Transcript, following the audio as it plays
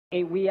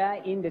We are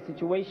in the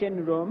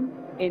situation room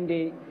in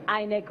the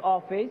INEC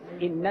office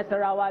in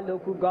Nasarawa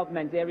local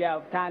government area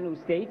of Kano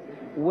State,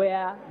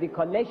 where the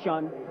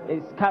collection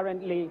is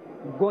currently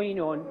going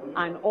on,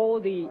 and all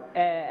the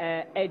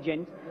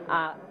agents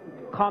are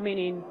coming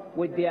in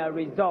with their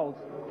results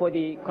for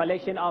the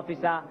collection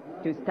officer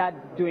to start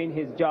doing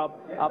his job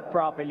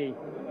properly.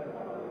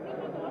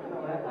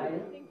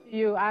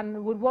 You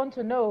and would want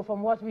to know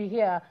from what we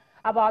hear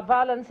about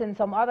violence in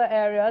some other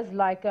areas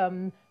like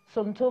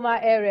Suntuma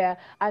area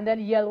and then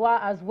Yelwa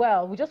as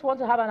well. We just want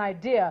to have an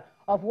idea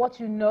of what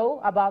you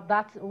know about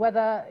that,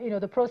 whether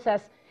the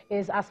process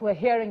is as we're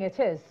hearing it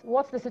is.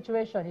 What's the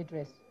situation,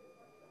 Idris?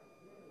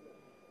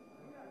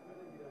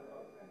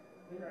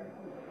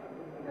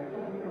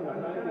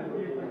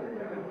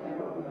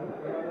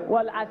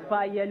 Well, as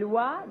for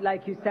Yelwa,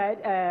 like you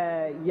said,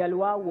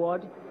 Yelwa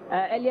ward,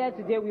 earlier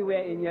today we were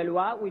in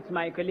Yelwa with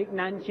my colleague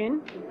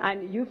Nanshin,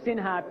 and you've seen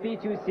her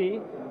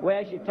P2C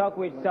where she talked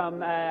with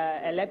some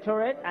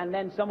electorate and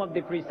then some of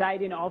the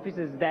presiding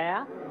officers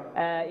there.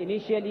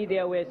 Initially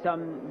there were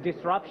some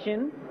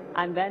disruption,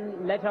 and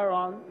then later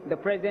on the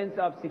presence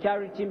of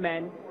security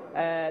men,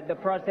 the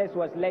process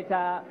was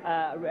later,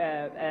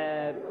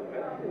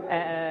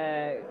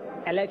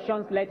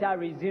 elections later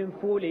resumed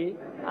fully,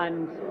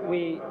 and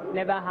we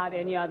never had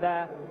any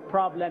other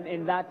problem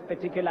in that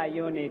particular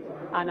unit.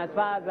 And as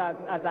far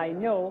as I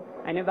know,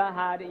 I never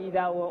had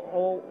either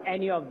or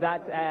any of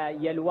that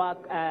Yelwa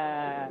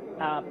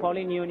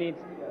polling unit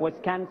was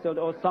cancelled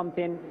or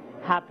something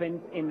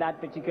happened in that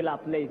particular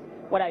place.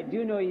 What I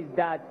do know is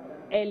that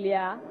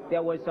earlier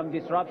there was some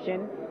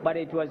disruption, but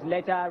it was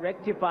later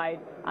rectified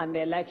and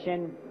the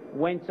election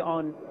went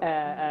on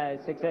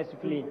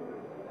successfully.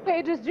 Okay,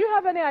 Idris, do you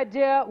have any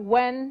idea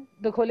when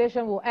the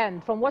collation will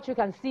end? From what you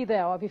can see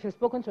there, or if you've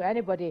spoken to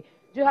anybody,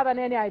 do you have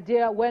any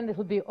idea when it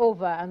will be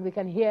over and we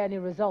can hear any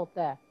result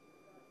there?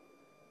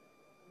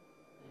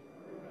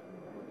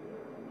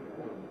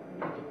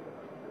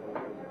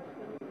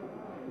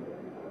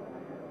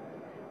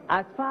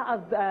 As far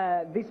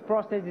as this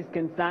process is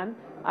concerned,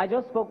 I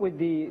just spoke with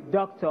the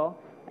doctor,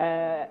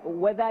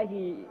 whether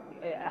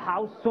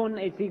how soon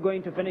is he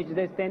going to finish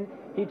this thing.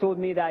 He told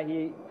me that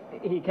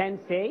he can't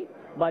say,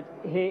 but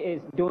he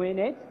is doing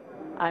it,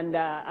 and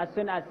as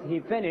soon as he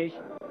finishes,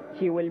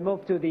 he will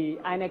move to the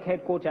INEC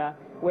headquarters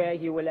where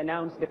he will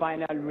announce the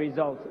final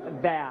results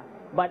there.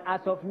 But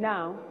as of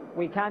now,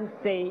 we can't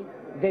say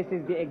this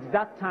is the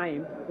exact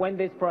time when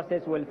this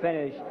process will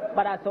finish.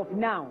 But as of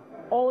now,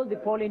 all the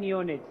polling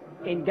units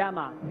in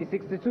Gama, the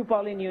 62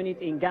 polling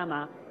units in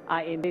Gama,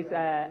 are in this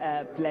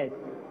place.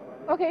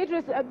 Okay,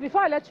 Idris,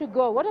 before I let you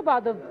go, what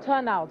about the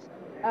turnout?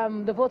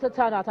 The voter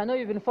turnout. I know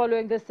you've been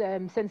following this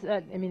since,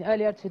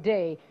 earlier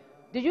today.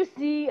 Did you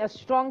see a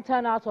strong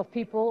turnout of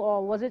people,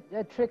 or was it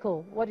a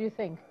trickle? What do you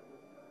think?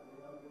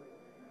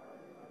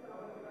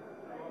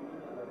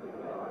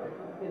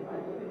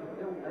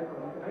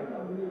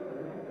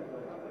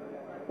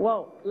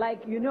 Well,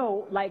 like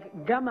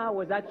Gama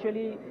was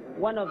actually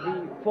one of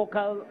the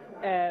focal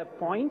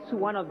points,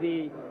 one of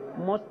the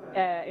most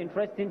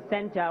interesting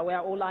center where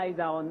all eyes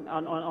are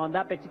on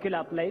that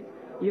particular place.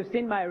 You've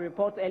seen my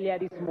report earlier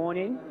this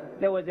morning.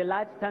 There was a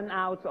large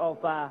turnout of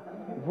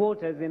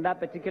voters in that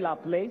particular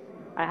place.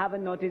 I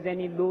haven't noticed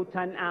any low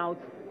turnout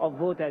of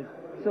voters.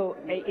 So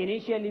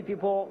initially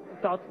people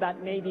thought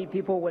that maybe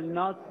people will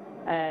not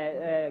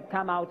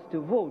come out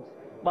to vote.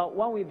 But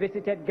when we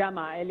visited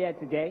Gama earlier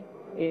today,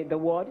 the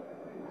ward,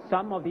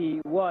 some of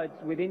the wards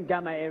within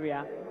Gama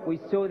area, we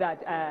saw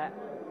that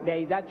there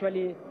is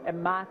actually a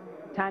mass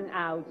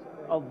turnout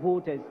of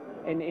voters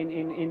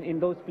in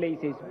those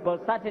places.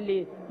 But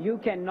certainly you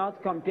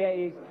cannot compare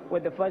it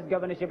with the first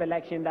governorship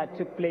election that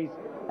took place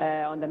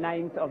on the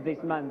 9th of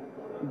this month.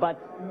 But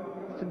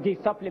the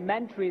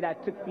supplementary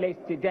that took place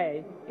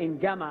today in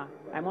Gama,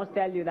 I must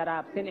tell you that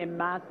I've seen a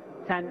mass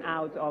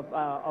turnout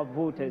of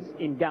voters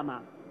in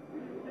Gama.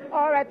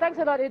 All right, thanks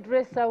a lot,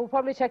 Idris. We'll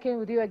probably check in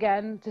with you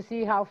again to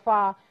see how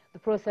far the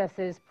process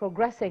is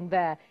progressing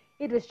there.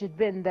 Idris had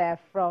been there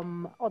all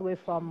the way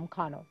from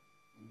Kano.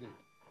 Indeed.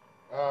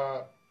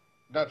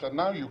 Gata,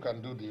 now you can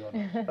do the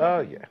honors. Oh,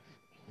 yeah.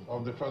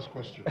 Of the first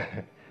question.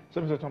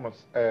 So,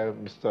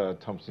 Mr.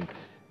 Thompson,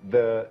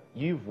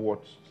 you've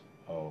watched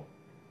or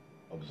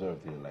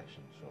observed the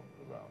elections from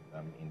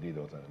around. Indeed,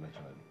 there was an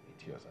election at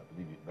ETS. I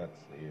believe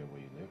that's the area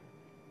where you live.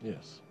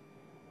 Yes.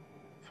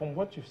 From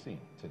what you've seen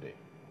today,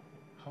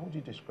 how would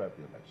you describe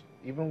the election,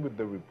 even with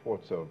the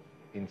reports of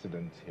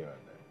incidents here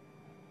and there?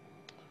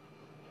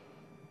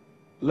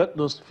 Let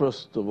us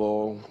first of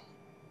all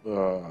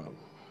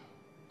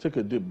take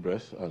a deep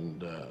breath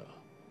and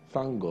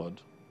thank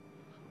God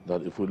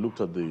that if we looked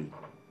at the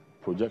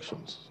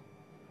projections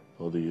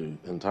for the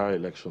entire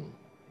election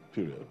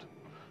period,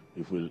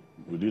 if we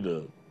did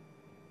a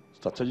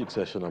strategic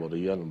session about a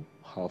year and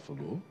a half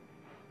ago,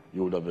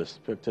 you would have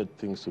expected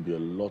things to be a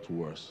lot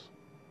worse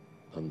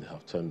than they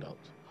have turned out.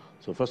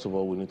 So first of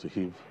all, we need to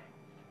heave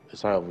a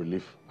sigh of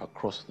relief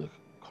across the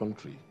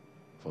country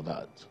for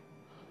that.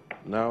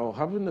 Now,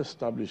 having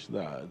established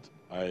that,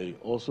 I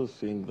also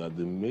think that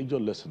the major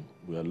lesson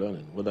we are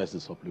learning, whether it's the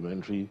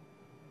supplementary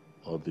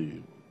or the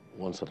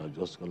ones that have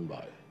just gone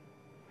by,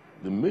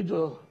 the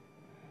major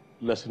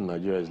lesson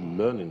Nigeria is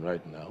learning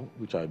right now,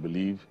 which I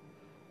believe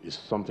is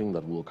something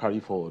that will carry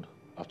forward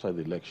after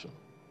the election,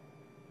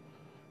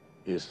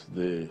 is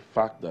the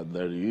fact that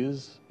there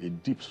is a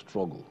deep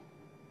struggle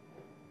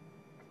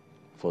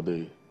for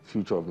the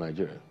future of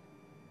Nigeria.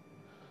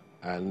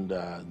 And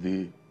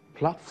the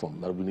platform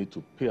that we need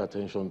to pay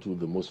attention to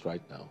the most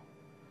right now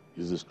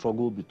is the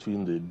struggle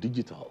between the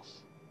digitals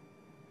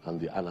and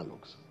the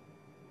analogs.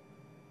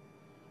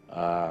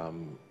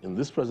 In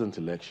this present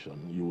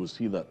election, you will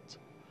see that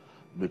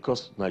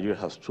because Nigeria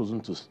has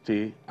chosen to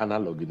stay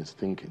analog in its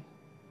thinking,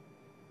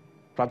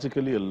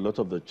 practically a lot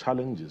of the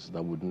challenges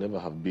that would never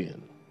have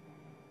been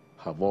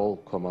have all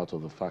come out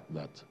of the fact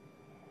that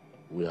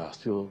we are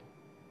still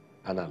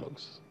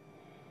analogs.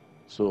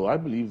 So I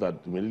believe that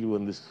immediately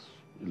when these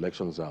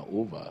elections are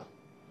over,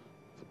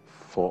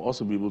 for us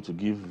to be able to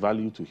give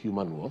value to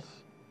human worth,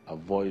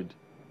 avoid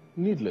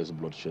needless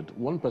bloodshed.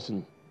 One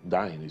person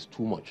dying is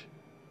too much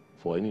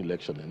for any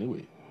election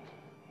anyway.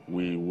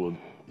 We would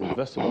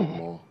invest a lot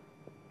more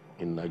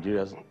in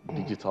Nigeria's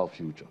digital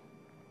future,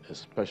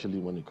 especially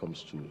when it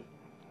comes to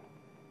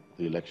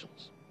the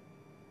elections.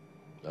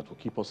 That will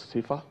keep us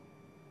safer.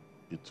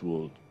 It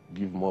will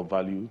give more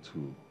value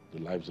to the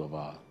lives of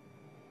our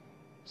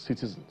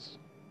citizens.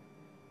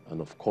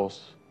 And of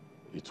course,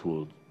 it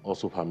will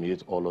also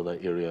permeate all other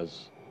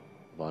areas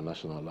of our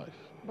national life.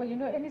 But you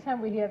know,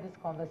 anytime we hear this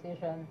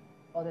conversation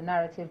or the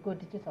narrative, go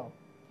digital,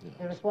 yes,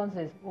 the response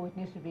is, oh, it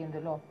needs to be in the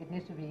law, it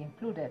needs to be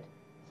included.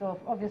 So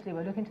obviously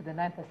we're looking to the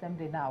 9th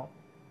Assembly now.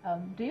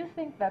 Do you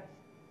think that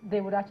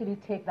they would actually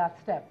take that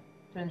step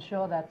to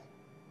ensure that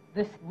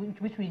this,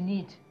 which we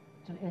need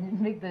to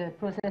make the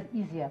process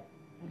easier,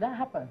 will that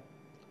happen?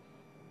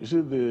 You see,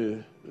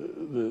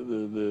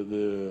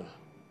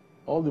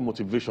 all the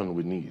motivation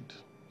we need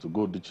to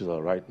go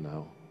digital right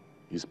now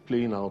is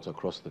playing out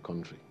across the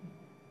country.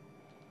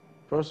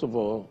 First of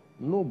all,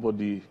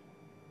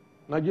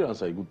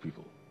 Nigerians are good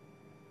people.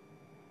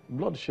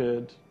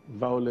 Bloodshed,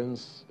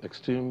 violence,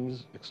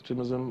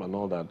 extremism, and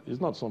all that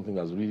is not something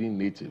that's really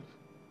native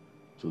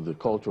to the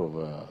culture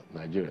of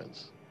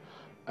Nigerians.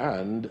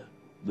 And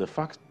the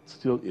fact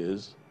still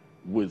is,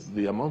 with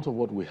the amount of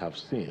what we have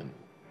seen,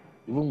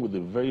 even with the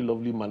very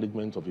lovely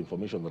management of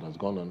information that has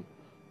gone on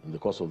in the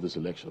course of these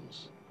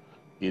elections,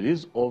 it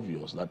is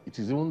obvious that it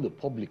is even the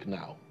public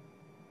now.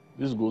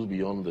 This goes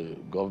beyond the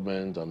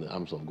government and the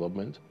arms of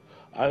government.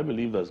 I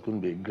believe there's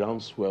going to be a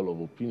groundswell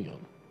of opinion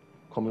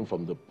coming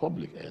from the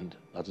public end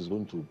that is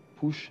going to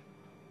push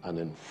and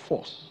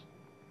enforce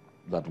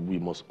that we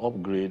must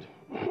upgrade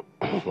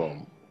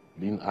from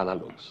being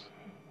analogs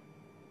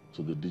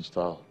to the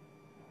digital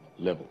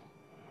level.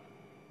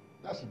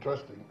 That's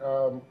interesting.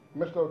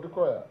 Mr.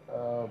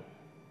 Odukoya,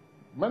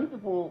 many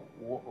people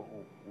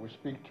we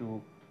speak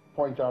to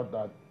point out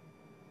that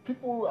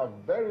people are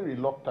very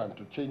reluctant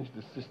to change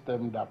the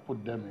system that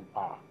put them in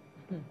power,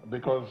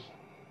 because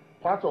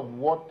part of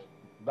what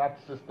that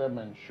system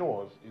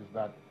ensures is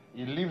that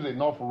it leaves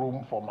enough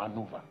room for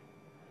maneuver.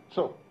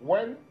 So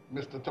when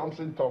Mr.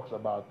 Thompson talks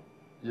about,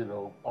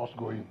 us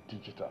going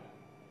digital,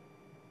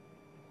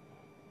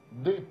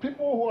 the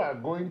people who are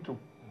going to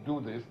do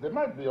this, they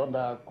might be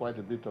under quite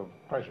a bit of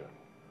pressure,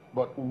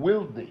 but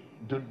will they?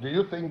 Do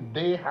you think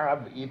they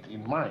have it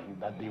in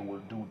mind that they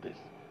will do this?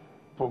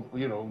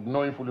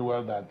 Knowing fully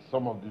well that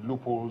some of the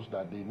loopholes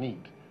that they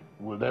need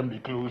will then be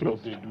closed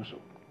if they do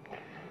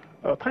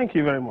so. Thank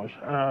you very much.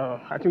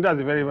 I think that's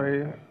a very,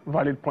 very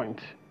valid point.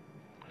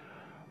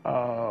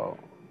 I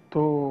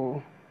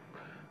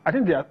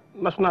think the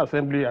National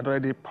Assembly had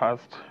already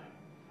passed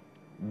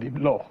the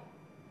law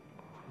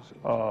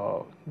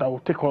that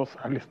will take us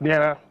at least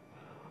nearer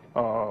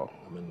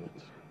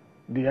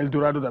the El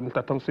Dorado that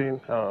Mr.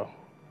 Thompson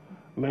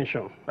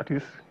mentioned, that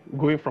is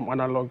going from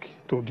analog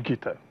to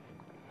digital,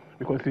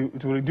 because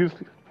it will reduce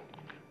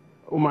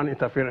human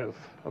interference,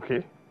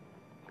 okay,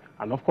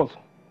 and of course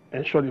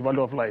ensure the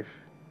value of life.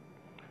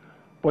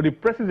 But the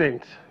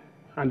president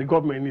and the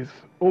government, in his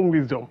own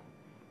wisdom,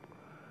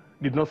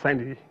 did not sign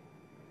the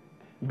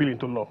bill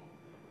into law.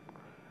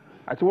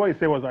 I think what he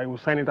said was that he will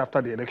sign it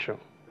after the election.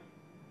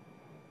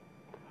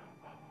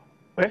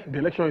 Well, the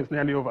election is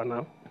nearly over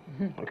now,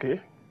 okay?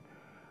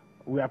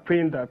 We are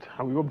praying that,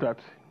 and we hope that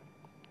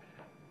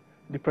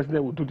the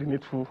president will do the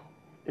needful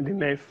in the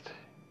next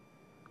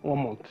 1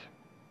 month.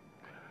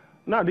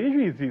 Now, the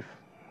issue is this.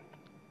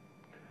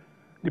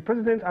 The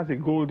president has a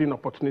golden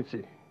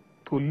opportunity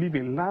to leave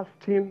a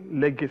lasting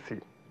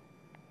legacy,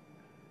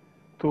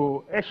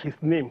 to etch his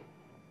name,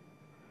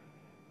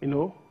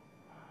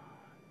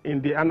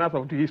 in the annals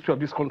of the history of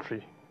this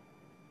country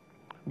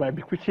by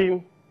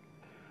bequeathing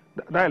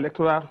that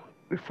electoral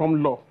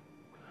reform law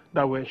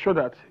that will ensure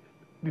that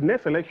the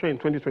next election in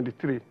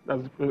 2023,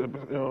 that's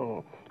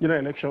general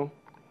election,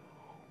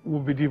 will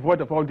be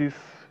devoid of all this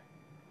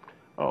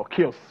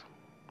chaos.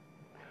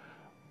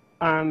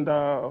 And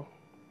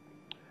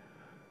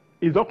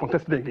it's not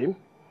contested again.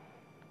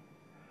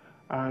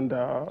 And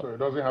so it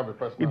doesn't have a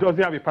personal. It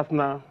doesn't have a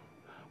personal.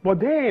 But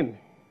then,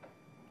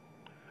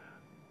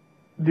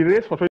 the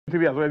race for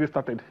 2023 has already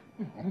started.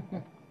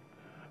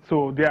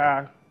 So there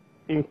are,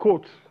 in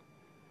quotes,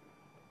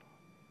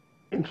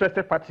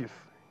 interested parties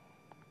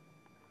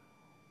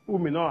who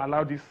may not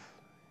allow this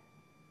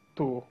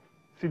to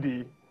see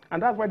the,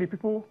 and that's why the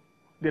people,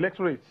 the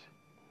electorate,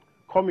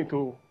 come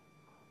into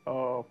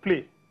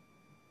play.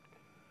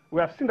 We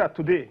have seen that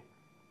today.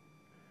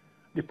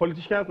 The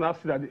politicians now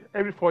see that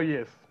every 4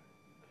 years,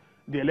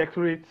 the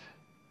electorate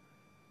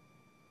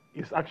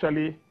is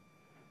actually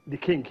the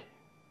king.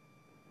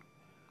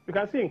 You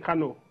can see in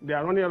Kano, they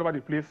are running all over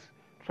the place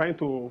trying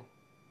to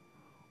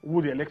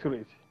woo the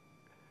electorate.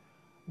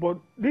 But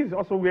this is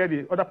also where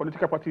the other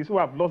political parties who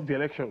have lost the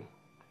election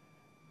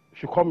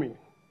should come in.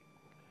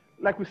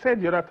 Like we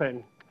said the other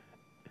time,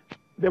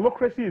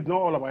 democracy is not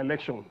all about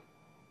election.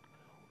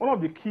 One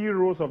of the key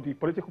roles of the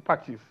political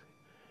parties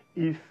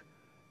is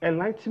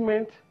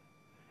enlightenment,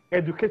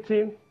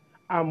 educating,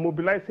 and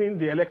mobilizing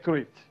the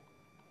electorate.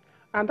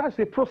 And that's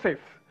a process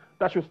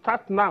that should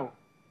start now.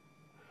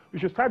 We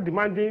should start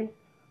demanding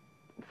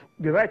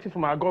the right thing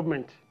from our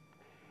government.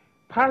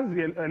 Pass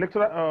the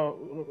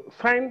electoral,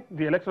 sign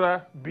the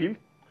electoral bill,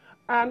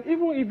 and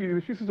even if he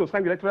refuses to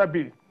sign the electoral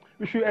bill,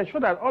 we should ensure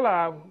that all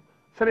our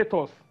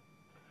senators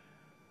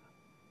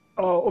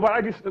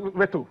override this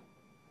veto,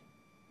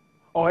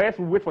 or else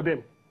we wait for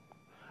them.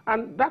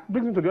 And that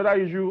brings me to the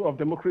other issue of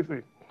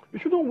democracy. We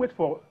shouldn't wait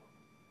for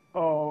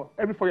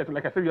every 4 years,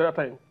 like I said the other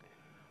time.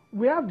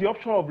 We have the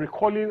option of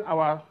recalling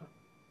our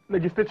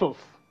legislators.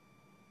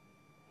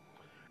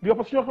 The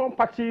opposition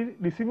party,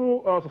 the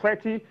civil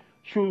society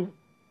should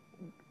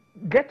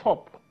get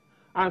up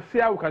and see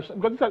how we can,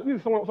 because this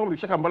is some of the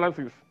check and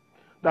balances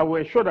that will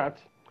ensure that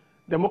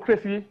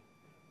democracy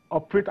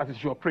operates as it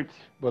should operate.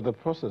 But the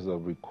process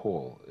of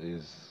recall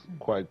is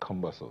quite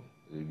cumbersome.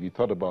 If you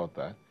thought about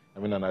that, I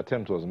mean, an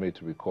attempt was made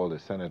to recall a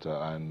senator,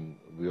 and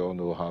we all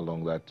know how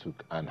long that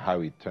took and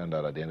how it turned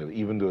out at the end of it,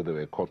 even though there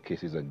were court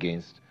cases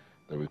against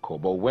the recall.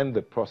 But when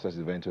the process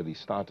eventually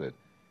started,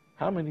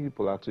 how many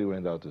people actually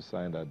went out to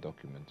sign that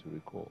document to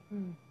recall?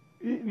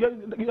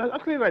 You're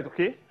actually right,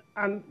 okay?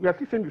 And we are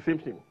still saying the same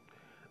thing.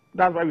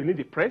 That's why we need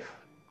the press,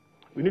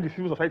 we need the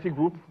civil society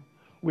group,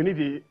 we need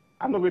the...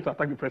 I'm not going to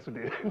attack the press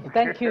today.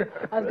 Thank you.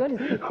 I was going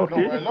to say.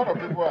 Okay. No, a lot of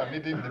people are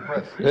needing the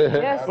press.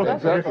 Yes,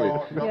 exactly.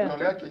 Dr.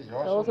 Leki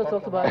also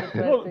talked about the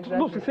press. No, exactly.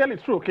 no, sincerely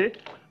true, okay?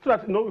 So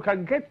that we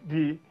can get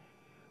the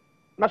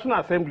National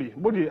Assembly,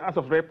 both the House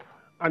of Rep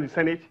and the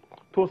Senate,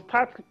 to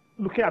start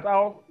looking at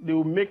how they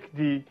will make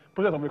the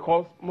process of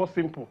recall more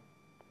simple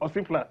or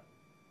simpler.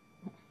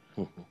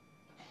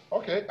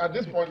 Okay, at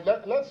this point,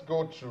 let's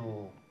go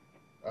to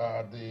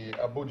the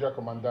Abuja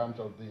commandant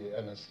of the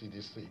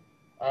NSCDC.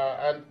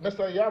 And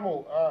Mr.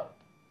 Yamu,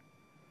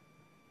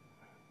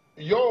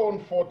 your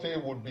own forte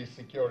would be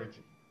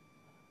security.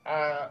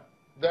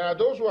 There are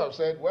those who have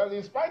said, well,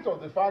 in spite of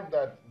the fact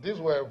that these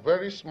were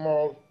very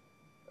small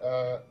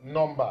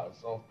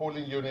numbers of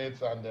polling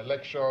units and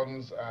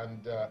elections,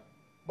 and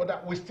but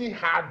that we still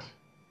had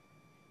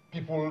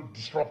people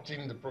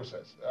disrupting the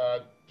process.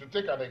 To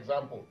take an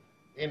example,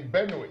 in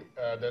Benue,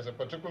 there's a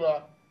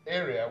particular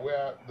area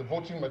where the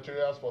voting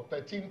materials for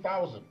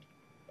 13,000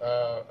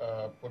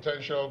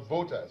 potential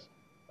voters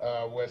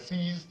were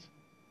seized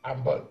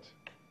and burnt.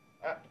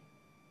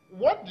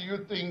 What do you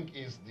think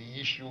is the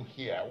issue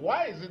here?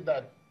 Why is it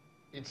that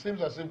it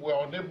seems as if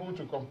we're unable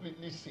to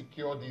completely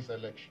secure these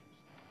elections?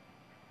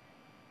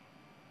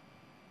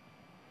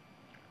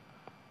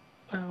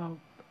 Come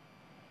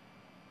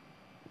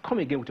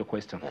again with your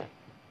question.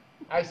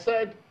 I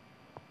said...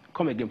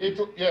 Come again, please.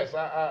 Yes,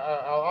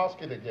 I'll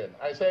ask it again.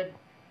 I said,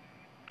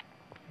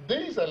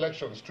 these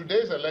elections,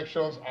 today's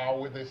elections, are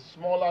with a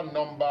smaller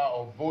number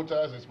of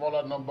voters, a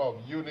smaller number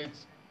of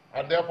units,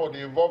 and therefore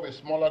they involve a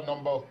smaller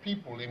number of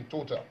people in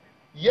total.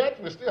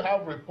 Yet we still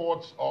have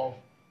reports of,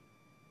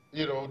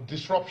 you know,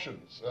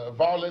 disruptions,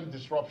 violent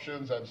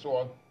disruptions and so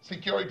on,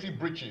 security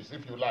breaches,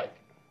 if you like.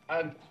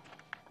 And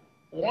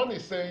one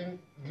is saying,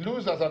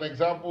 lose as an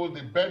example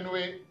the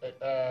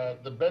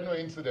Benue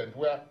incident,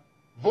 where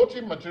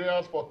voting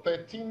materials for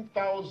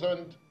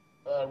 13,000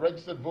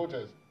 registered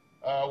voters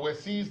were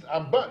seized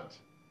and burnt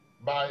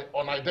by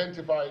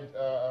unidentified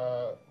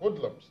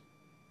hoodlums.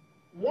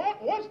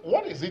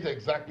 What is it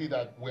exactly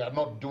that we are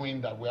not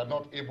doing, that we are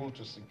not able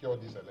to secure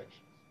these elections?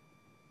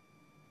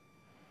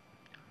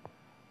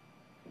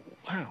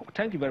 Wow,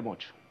 thank you very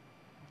much.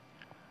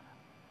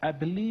 I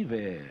believe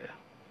the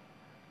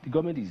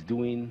government is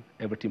doing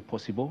everything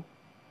possible,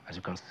 as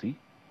you can see,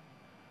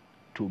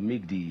 to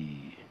make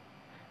the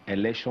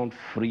election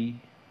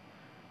free,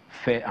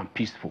 fair, and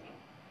peaceful.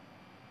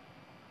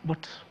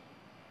 But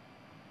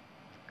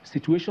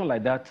situation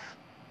like that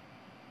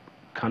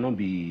cannot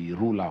be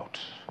ruled out.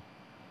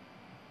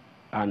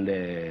 And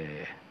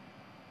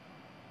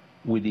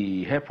with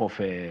the help of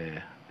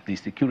the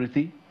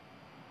security,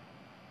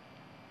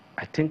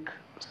 I think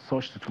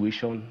such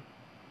situations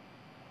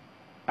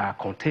are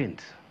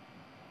contained.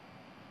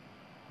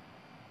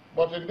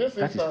 But in this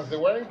instance, they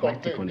weren't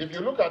contained. If you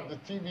look at the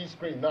TV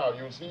screen now,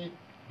 you'll see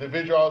the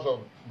visuals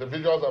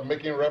are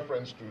making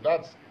reference to.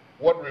 That's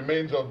what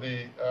remains of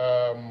the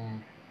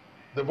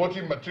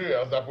voting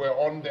materials that were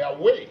on their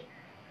way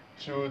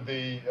to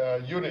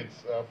the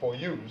units for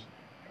use.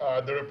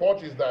 The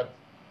report is that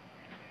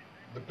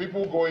the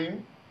people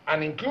going,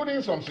 and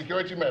including some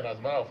security men, as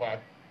a matter of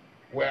fact,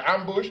 were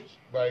ambushed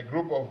by a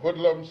group of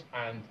hoodlums,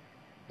 and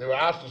they were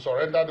asked to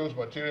surrender those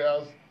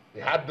materials.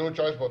 They had no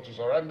choice but to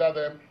surrender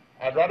them.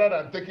 And rather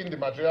than taking the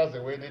materials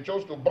away, they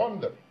chose to burn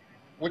them,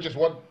 which is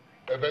what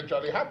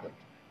eventually happened.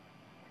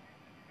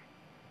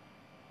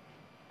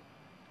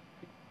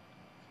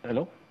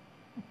 Hello?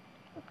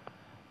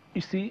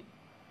 You see,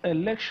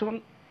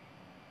 election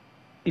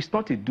is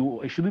not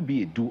it shouldn't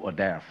be a do or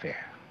die affair.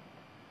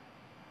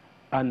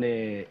 And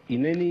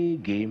in any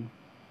game,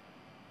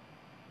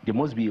 there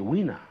must be a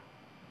winner.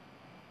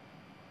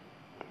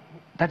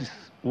 That is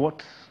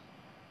what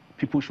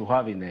people should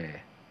have in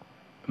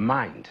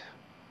mind,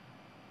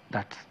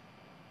 that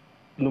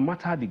no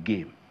matter the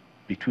game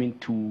between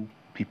two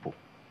people,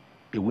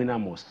 a winner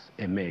must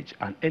emerge,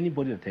 and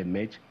anybody that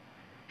emerges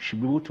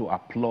should be able to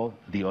applaud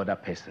the other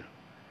person.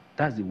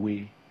 That's the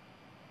way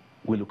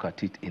we look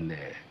at it in the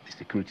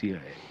security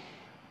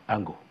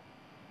angle.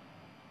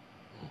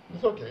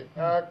 It's okay.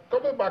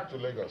 Coming back to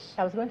Lagos.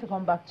 I was going to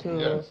come back to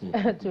Yes.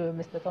 to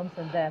Mr.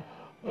 Thompson there.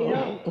 You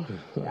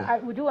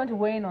know, we do want to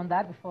weigh in on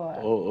that before.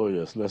 Oh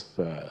yes, let's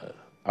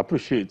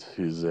appreciate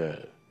his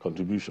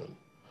contribution.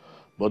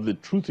 But the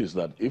truth is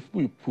that if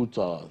we put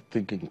our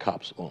thinking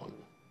caps on,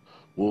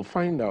 we'll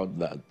find out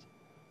that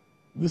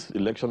this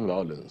election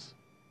violence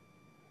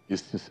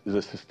is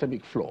a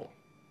systemic flaw.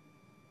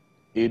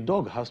 A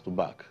dog has to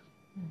bark.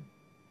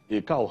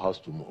 A cow has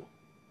to mow.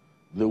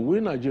 The way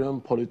Nigerian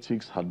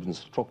politics had been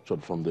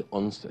structured from the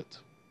onset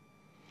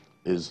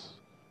is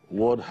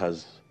what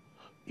has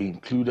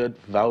included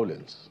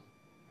violence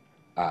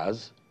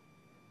as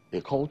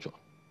a culture.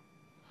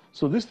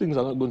 So these things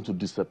are not going to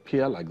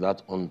disappear like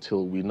that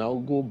until we now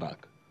go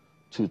back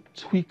to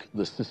tweak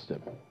the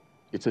system.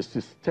 It's a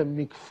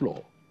systemic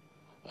flaw.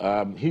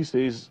 He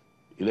says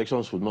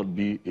elections should not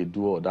be a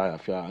do or die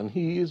affair, and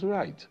he is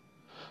right.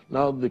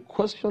 Now, the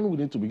question we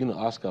need to begin to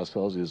ask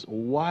ourselves is,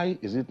 why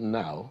is it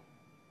now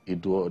a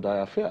do or die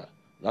affair?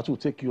 That will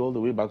take you all the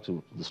way back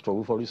to the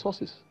struggle for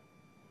resources.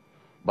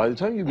 By the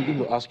time you begin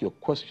to ask your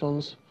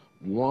questions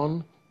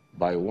one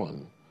by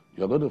one,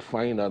 you're going to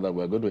find out that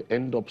we're going to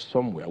end up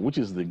somewhere, which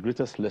is the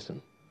greatest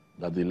lesson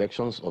that the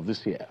elections of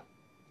this year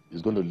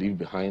is going to leave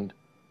behind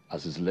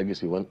as its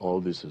legacy when all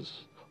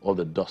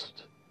the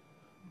dust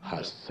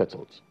has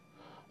settled.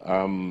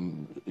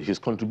 His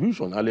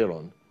contribution earlier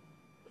on,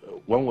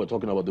 when we're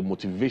talking about the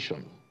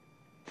motivation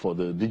for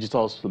the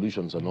digital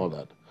solutions and all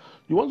that,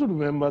 you want to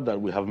remember that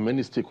we have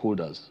many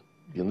stakeholders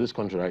in this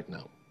country right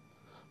now.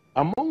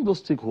 Among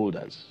those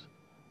stakeholders,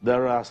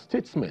 there are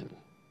statesmen.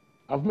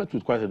 I've met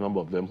with quite a number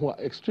of them who are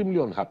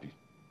extremely unhappy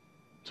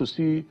to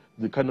see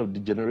the kind of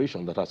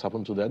degeneration that has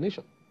happened to their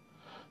nation.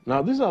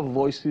 Now, these are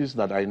voices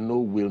that I know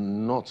will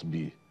not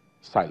be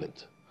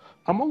silent.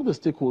 Among the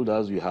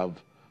stakeholders, you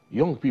have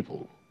young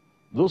people.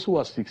 Those who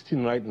are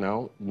 16 right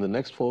now, in the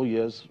next 4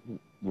 years,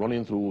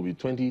 running through will be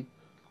 20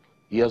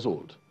 years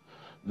old.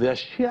 Their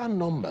sheer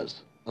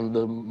numbers and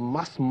the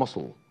mass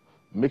muscle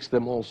makes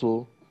them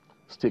also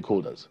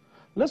stakeholders.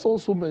 Let's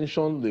also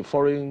mention the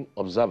foreign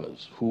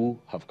observers who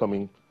have come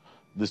in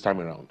this time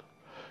around.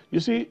 You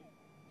see,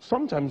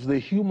 sometimes they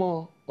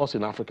humor us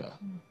in Africa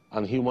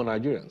and humor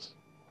Nigerians.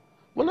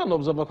 When an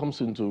observer comes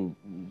in to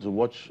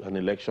watch an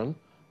election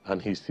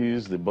and he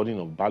sees the burning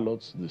of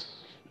ballots, this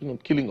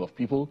killing of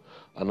people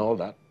and all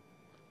that,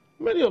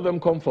 many of them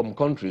come from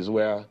countries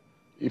where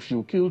if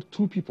you kill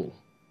 2 people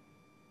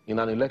in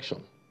an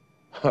election,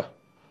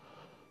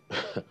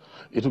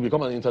 it will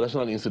become an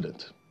international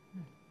incident.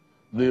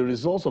 The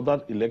results of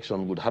that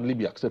election would hardly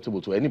be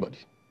acceptable to anybody.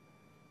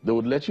 They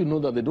would let you know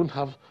that they don't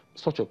have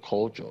such a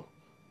culture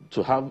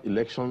to have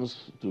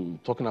elections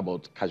talking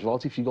about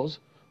casualty figures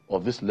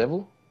of this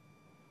level.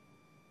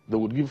 They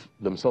would give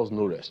themselves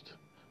no rest.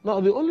 Now,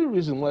 the only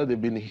reason why they've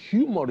been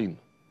humoring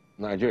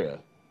Nigeria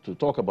to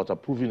talk about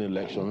approving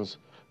elections,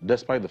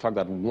 despite the fact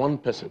that 1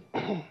 person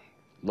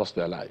lost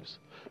their lives,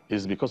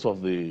 is because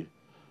of the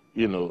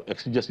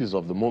exigencies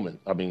of the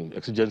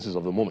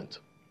moment.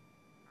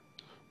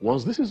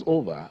 Once this is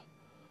over,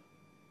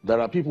 there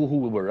are people who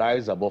will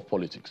rise above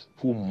politics,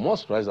 who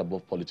must rise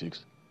above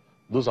politics.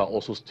 Those are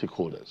also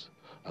stakeholders.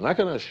 And I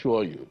can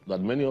assure you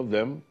that many of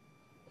them,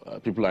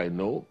 people I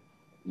know,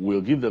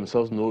 will give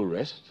themselves no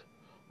rest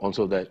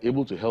until they're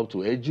able to help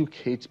to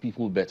educate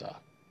people better,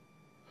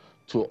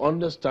 to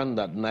understand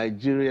that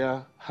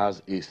Nigeria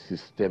has a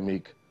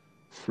systemic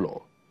flaw.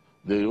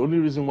 The only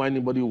reason why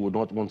anybody would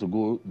not want to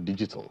go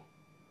digital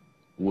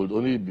would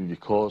only be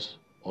because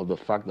of the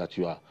fact that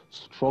you are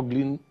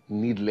struggling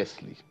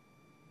needlessly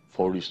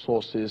for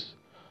resources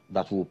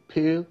that will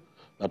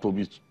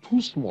be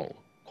too small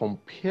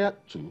compared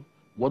to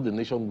what the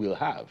nation will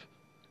have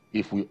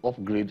if we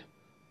upgrade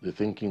the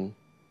thinking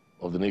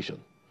of the nation.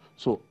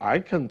 So I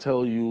can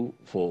tell you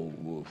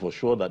for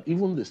sure that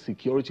even the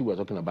security we're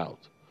talking about,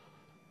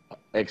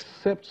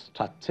 except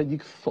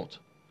strategic thought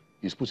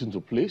is put into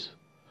place,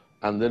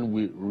 and then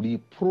we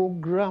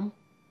reprogram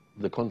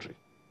the country,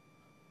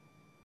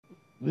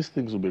 these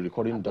things will be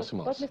recording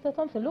decimals. But Mr.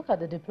 Thompson, look at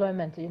the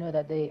deployment,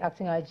 that the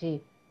acting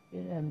IG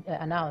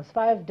announced.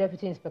 5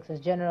 deputy inspectors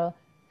general,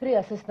 3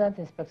 assistant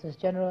inspectors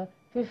general,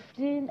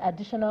 15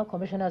 additional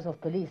commissioners of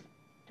police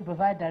to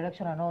provide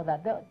direction and all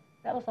that.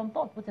 There was some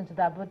thought put into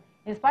that, but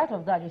in spite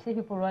of that, you see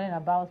people running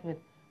about with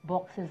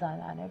boxes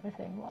and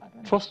everything. Well,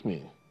 trust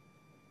me,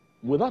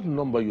 with that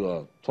number you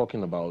are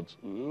talking about,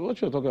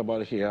 what you're talking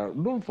about here,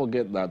 don't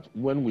forget that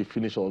when we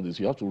finish all this,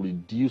 you have to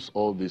reduce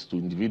all this to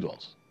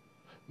individuals.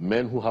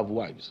 Men who have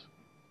wives,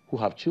 who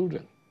have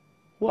children,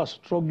 who are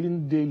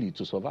struggling daily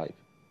to survive.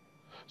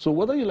 So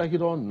whether you like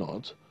it or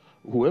not,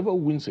 whoever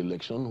wins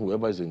election,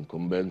 whoever is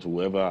incumbent,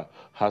 whoever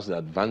has the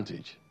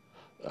advantage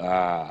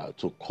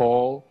to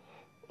call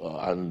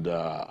and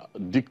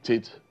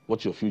dictate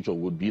what your future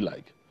would be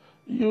like,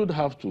 you'd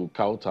have to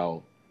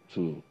kowtow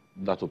to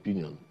that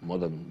opinion more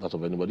than that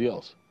of anybody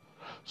else.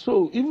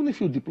 So even if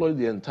you deploy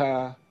the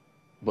entire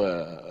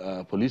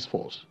police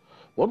force,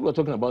 what we're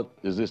talking about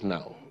is this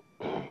now.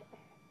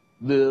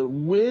 The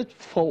way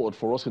forward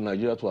for us in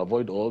Nigeria to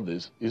avoid all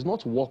this is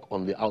not work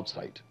on the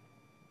outside.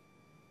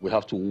 We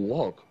have to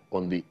work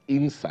on the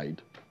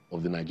inside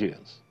of the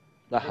Nigerians.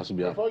 That has to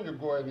be. Before you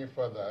go any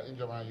further,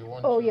 Ijoma, you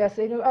want to... yes,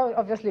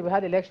 obviously we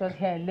had elections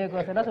here in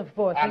Lagos. A lot of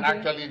people and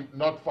actually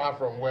not far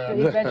from where. A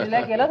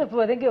lot of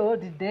people are thinking, oh,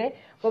 did they?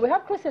 But we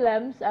have Chris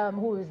Ilems,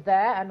 who is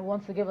there and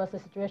wants to give us a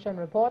situation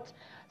report.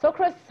 So,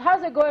 Chris,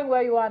 how's it going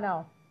where you are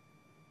now?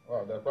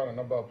 Well, there are quite a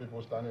number of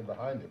people standing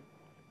behind him.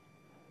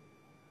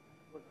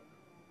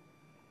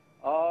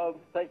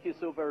 Thank you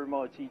so very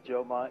much,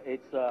 Ijoma.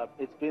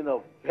 It's been a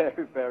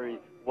very, very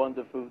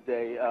wonderful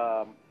day.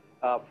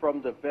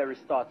 From the very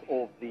start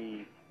of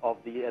the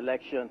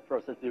election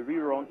process, the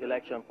rerun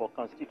election for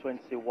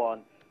constituency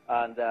 1,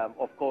 and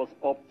of course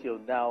up till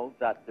now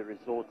that the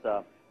results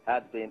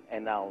had been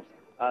announced.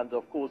 And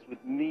of course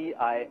with me,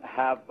 I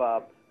have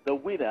the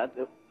winner.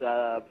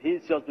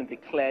 He's just been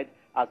declared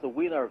as the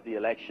winner of the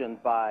election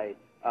by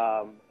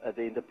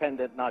the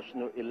Independent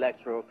National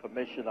Electoral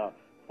Commissioner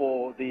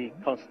for the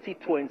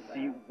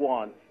constituency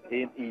 1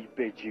 in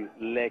Ibeju,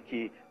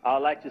 Lekki. I'd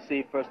like to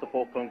say, first of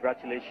all,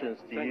 congratulations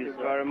to you. Thank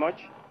you very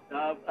much.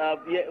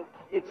 Yeah,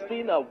 it's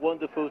been a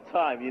wonderful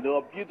time, a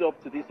build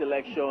up to this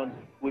election.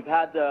 We've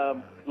had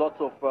lots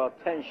of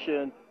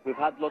tension, we've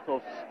had lots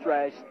of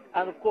stress,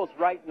 and of course,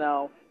 right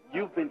now,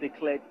 you've been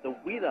declared the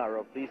winner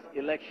of this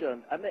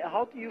election. I mean,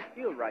 how do you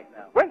feel right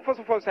now? Well, first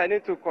of all, I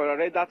need to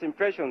correct that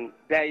impression.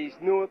 There is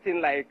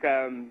nothing like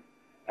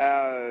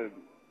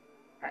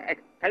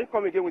can you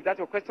come again with that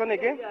question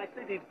again? Yeah, I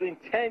said it's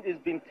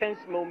been tense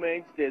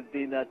moments, there's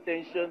been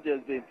tension,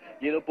 there's been,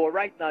 but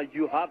right now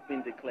you have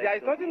been declared. There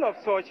is nothing of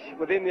such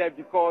within here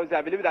because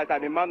I believe that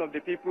I'm a man of the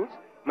people.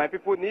 My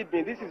people need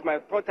me. This is my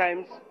 3rd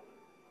time.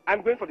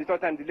 I'm going for the 3rd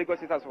time the Lagos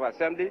State House of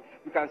Assembly.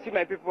 You can see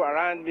my people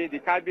around me, the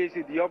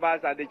Kabisi, the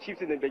Obas, and the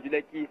chiefs in the Ibeju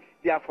Lekki.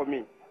 They are for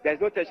me. There's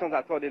no tensions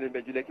at all in the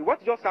Ibeju Lekki.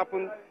 What just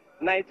happened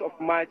 9th of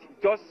March is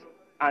just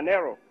an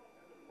error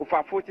of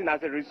our voting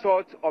as a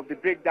result of the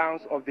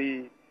breakdowns of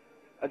the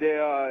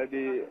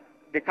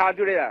card.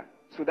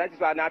 So that is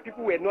why now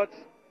people were not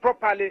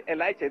properly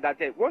enlightened that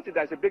once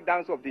there's a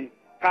breakdown of the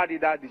card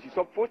reader, they should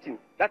stop voting.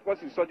 That was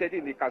resulted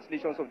in the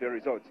cancellations of the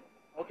results.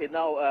 Okay,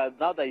 now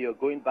that you're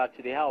going back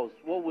to the house,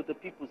 what would the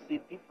people see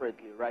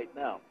differently right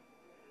now?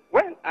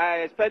 Well,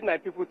 I expect my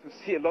people to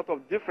see a lot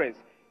of difference.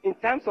 In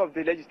terms of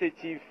the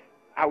legislative,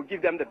 I will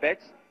give them the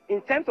best. In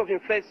terms of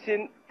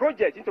inflation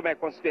projects into my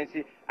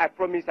constituency, I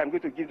promise I'm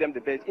going to give them the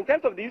best. In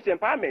terms of the youth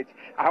empowerment,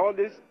 I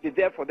always be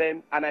there for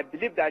them, and I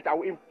believe that I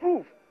will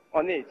improve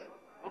on it.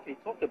 Okay,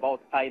 talk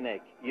about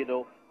INEC,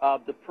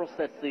 the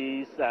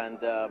processes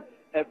and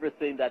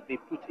everything that they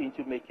put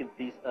into making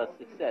this a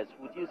success.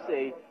 Would you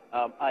say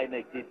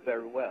INEC did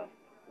very well?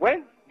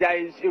 Well, there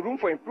is a room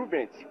for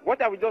improvement.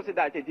 What I would just say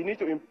that they need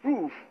to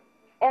improve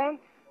on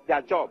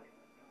their job.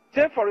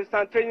 Take, for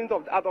instance, training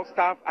of the adult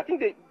staff. I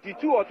think the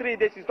 2 or 3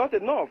 days is not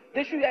enough.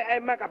 They should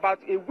mark about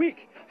a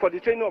week for the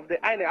training of the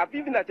INEC. I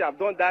believe that they have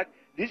done that.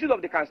 The issue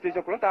of the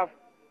cancellation could not have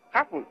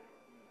happened.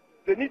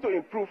 They need to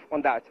improve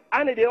on that.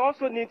 And they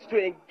also need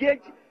to engage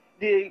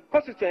the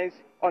constituents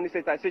on the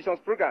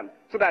sensitizations program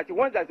so that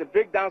once there's a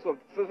breakdown of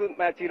social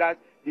materials,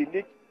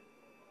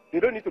 they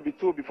don't need to be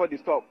told before they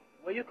stop.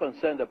 Were you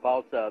concerned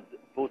about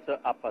voter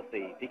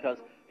apathy? Because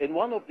in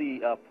one of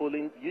the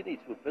polling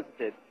units we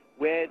visited,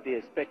 where they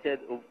expected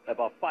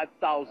about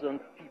 5,000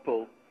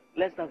 people,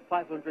 less than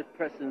 500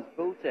 persons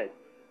voted.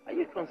 Are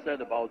you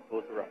concerned about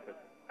voter apathy?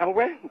 And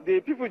well, the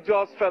people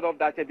just fed up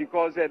that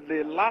because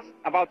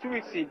about 2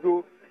 weeks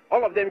ago,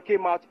 all of them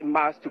came out in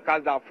mass to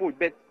cast their vote.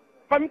 But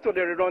coming to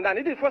the rerun, and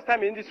it is the first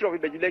time in the history of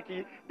Ibeju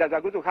Lekki that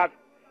are going to have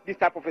this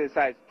type of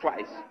exercise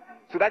twice.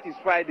 So that is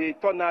why the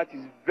turnout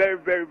is very,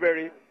 very,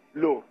 very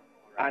low.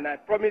 And I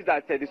promise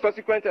that the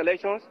subsequent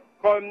elections,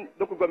 come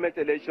local government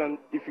election,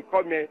 if you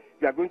come here,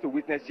 we are going to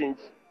witness change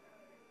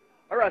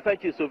All right,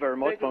 thank you so very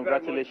much.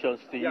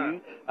 Congratulations to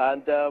you.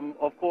 And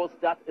of course,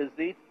 that is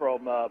it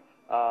from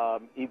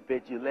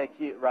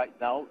Ibejuleki right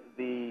now.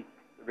 The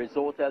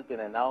result has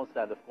been announced,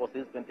 and of course,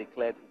 he's been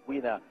declared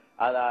winner.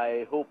 And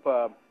I hope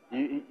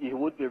he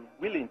would be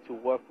willing to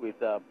work with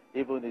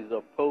even his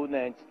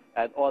opponents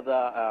and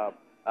other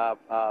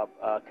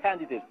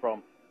candidates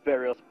from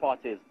various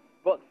parties.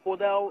 But for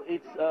now,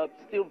 it's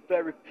still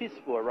very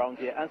peaceful around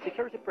here, and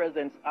security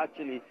presence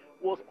actually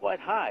was quite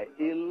high.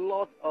 A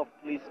lot of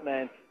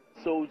policemen,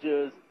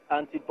 soldiers,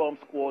 anti-bomb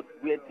squad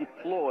were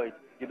deployed,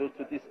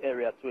 to this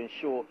area to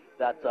ensure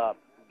that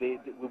we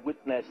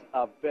witnessed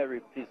a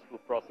very peaceful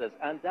process.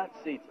 And that's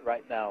it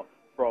right now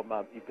from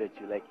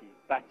Ibejuleki.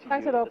 Back to you.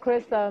 Thanks a lot,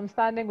 Chris. I'm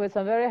standing with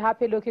some very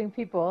happy-looking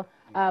people.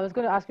 I was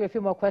going to ask you a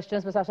few more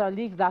questions, but I shall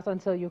leave that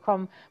until you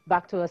come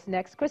back to us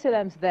next. Chris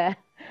Ilem's there,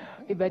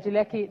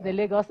 Ibejuleki, the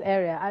Lagos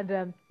area.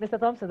 And Mr.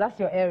 Thompson, that's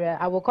your area.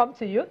 I will come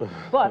to you,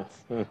 but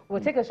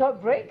we'll take a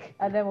short break,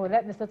 and then we'll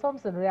let Mr.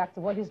 Thompson react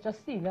to what he's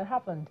just seen that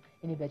happened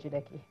in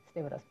Ibejuleki.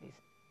 Stay with us, please.